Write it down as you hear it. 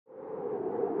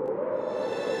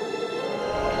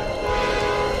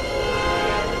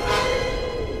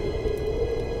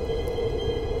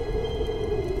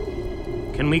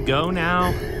Can we go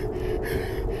now?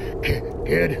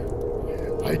 Kid,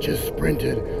 I just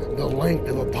sprinted the length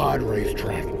of a pod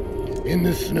racetrack in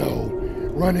the snow,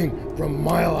 running from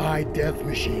mile-high death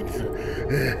machines.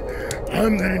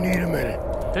 I'm gonna need a minute.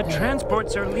 The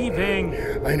transports are leaving.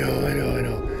 I know.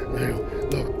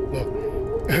 Look.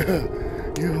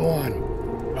 You go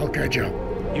on. I'll catch up.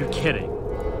 You're kidding.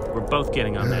 We're both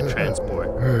getting on that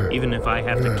transport, even if I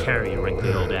have to carry your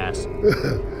wrinkly old ass.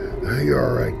 You're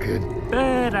all right, kid.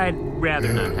 But I'd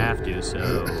rather not have to, so...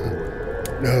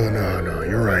 No,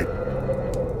 you're right.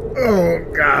 Oh,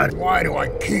 God, why do I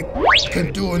keep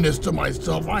doing this to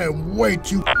myself? I am way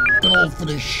too old for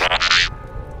this shit.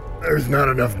 There's not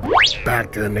enough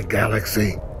back in the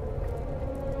galaxy.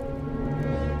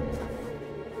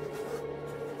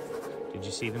 Did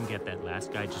you see them get that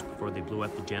last guy just before they blew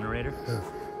up the generator?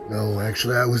 No,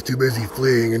 actually, I was too busy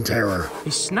fleeing in terror.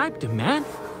 They sniped him, man.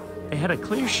 They had a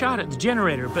clear shot at the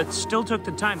generator, but still took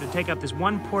the time to take out this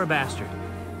one poor bastard.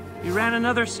 He ran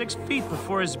another 6 feet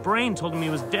before his brain told him he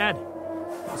was dead.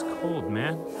 It was cold,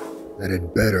 man. That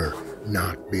had better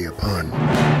not be a pun.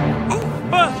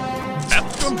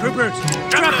 Stormtroopers!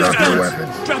 Drop your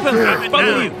weapons! Drop them! Both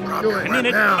of you! Do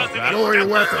it now! Lower your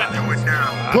weapon! Do it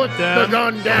now! Put the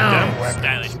gun down!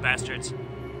 Stylish bastards.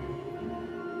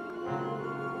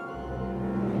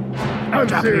 I'm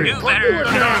serious! You better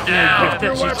Put it down! Drop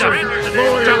your weapons! Surrender!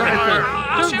 Lower your Drop it! weapon!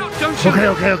 I'll shoot! Don't shoot!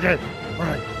 Okay. All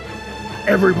right.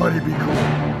 Everybody be cool.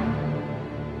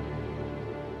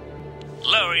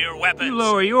 Lower your weapons. You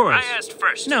lower yours. I asked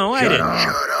first. No, I didn't.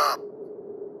 Shut up.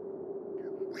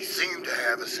 We seem to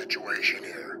have a situation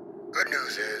here. Good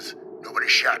news is, nobody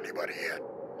shot anybody yet.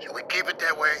 Shall we keep it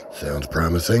that way? Sounds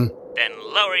promising. Then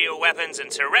lower your weapons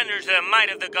and surrender to the might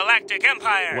of the Galactic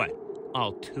Empire. What?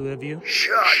 All two of you?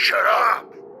 Shut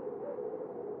up!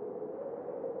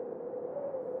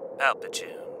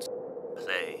 Palpitunes,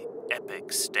 play epic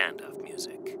standoff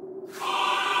music. Turn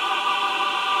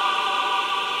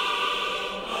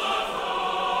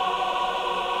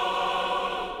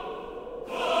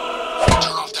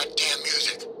off that damn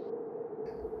music.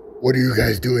 What are you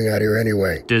guys doing out here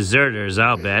anyway? Deserters,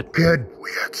 I'll bet. Kid, we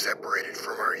got separated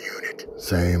from our unit.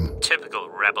 Same. Typical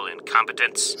rebel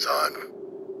incompetence. Son.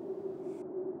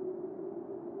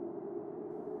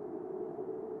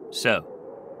 So,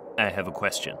 I have a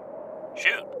question.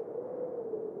 Shoot.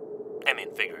 I mean,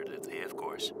 figuratively, of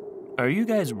course. Are you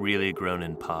guys really grown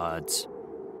in pods?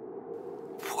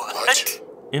 What?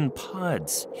 In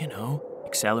pods, you know,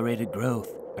 accelerated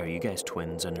growth. Are you guys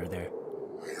twins under there?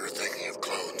 You're thinking of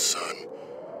clones, son.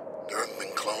 There haven't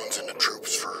been clones in the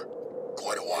troops for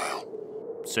quite a while.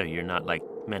 So you're not, like,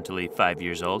 mentally 5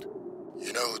 years old?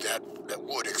 You know, that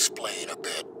would explain a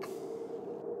bit.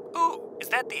 Ooh, is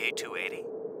that the A280?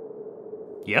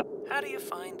 Yep. How do you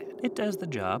find it? It does the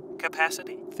job.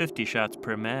 Capacity? 50 shots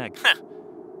per mag.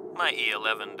 My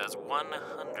E11 does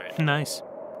 100. Nice.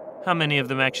 How many of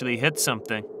them actually hit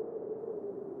something?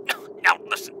 Now,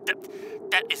 listen,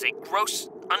 that is a gross,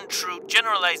 untrue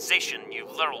generalization, you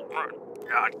little...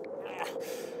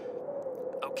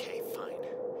 Okay, fine.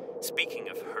 Speaking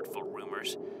of hurtful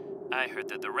rumors, I heard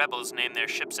that the rebels name their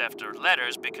ships after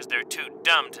letters because they're too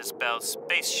dumb to spell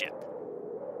spaceship.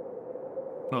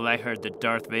 Well, I heard that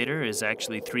Darth Vader is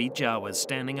actually 3 Jawas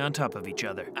standing on top of each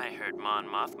other. I heard Mon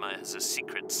Mothma has a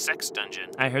secret sex dungeon.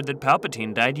 I heard that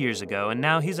Palpatine died years ago, and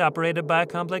now he's operated by a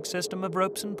complex system of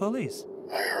ropes and pulleys.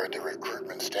 I heard the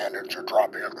recruitment standards are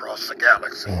dropping across the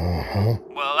galaxy. Uh-huh.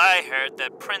 Well, I heard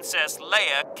that Princess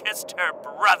Leia kissed her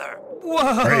brother.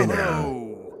 Whoa! Hey now.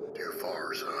 Too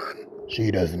far, son.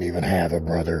 She doesn't even have a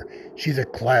brother. She's a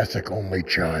classic-only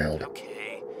child.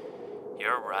 Okay,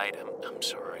 you're right. I'm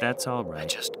sorry. That's all I right.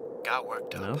 just got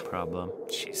worked up. No problem.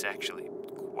 She's actually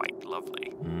quite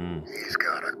lovely. He's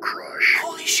got a crush.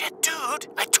 Holy shit, dude!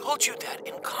 I told you that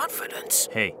in confidence.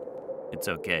 Hey, it's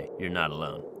okay. You're not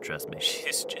alone. Trust me.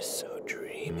 She's just so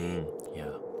dreamy.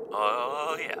 Yeah.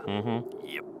 Oh, yeah. Mm-hmm.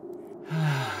 Yep.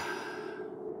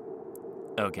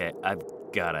 Okay, I've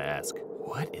gotta ask.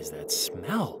 What is that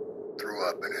smell? Threw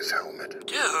up in his helmet.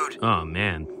 Dude! Oh,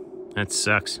 man. That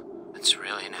sucks. It's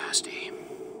really nasty.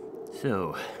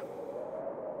 So,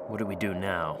 what do we do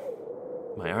now?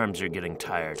 My arms are getting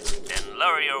tired. Then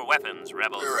lower your weapons,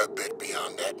 rebels. We're a bit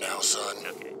beyond that now, son.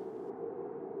 Okay.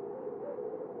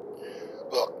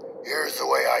 Look, here's the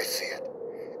way I see it.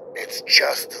 It's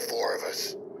just the 4 of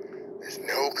us. There's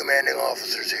no commanding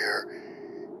officers here.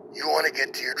 You want to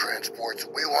get to your transports.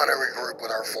 We want to regroup with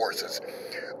our forces.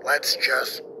 Let's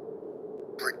just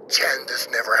pretend this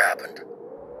never happened.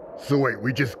 So wait,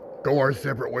 we just go our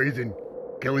separate ways and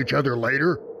kill each other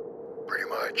later? Pretty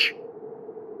much.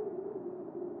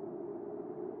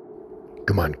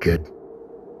 Come on, kid.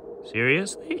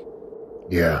 Seriously?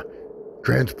 Yeah,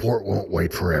 transport won't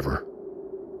wait forever.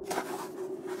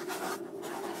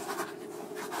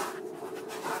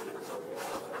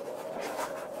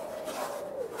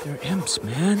 They're imps,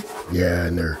 man. Yeah,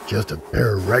 and they're just a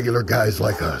pair of regular guys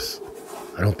like us.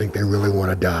 I don't think they really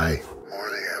want to die. Or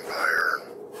the Empire.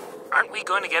 Aren't we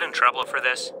going to get in trouble for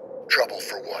this? Trouble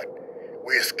for what?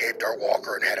 We escaped our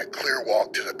walker and had a clear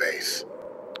walk to the base.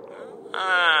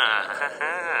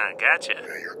 Ah, gotcha.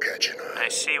 Now you're catching on. I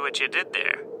see what you did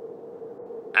there.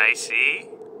 I see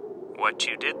what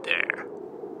you did there.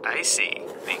 I see,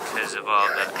 because of all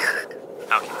I the... get it.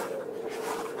 Okay.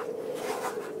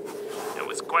 It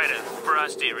was quite a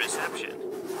frosty reception.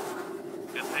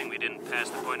 Good thing we didn't pass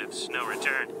the point of no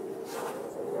return.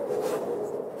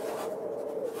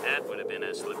 That would have been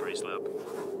a slippery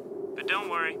slope. But don't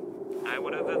worry, I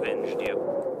would have avenged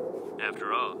you.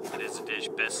 After all, it is a dish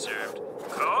best served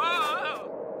cold.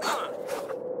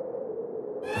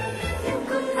 You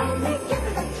could only give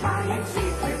it a try and see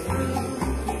if we're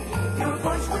through. Your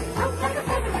voice would float like a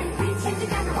feather and we'd sing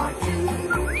together or two.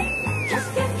 Just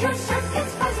get your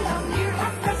circuits buzzing on near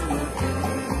half dozen will do.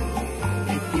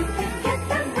 If you can get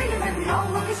them ringing, then we all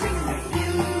will be singing with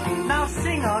you. Now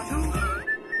sing, Artu.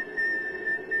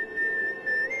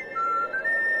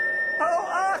 Oh,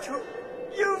 Artu,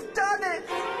 you've done it!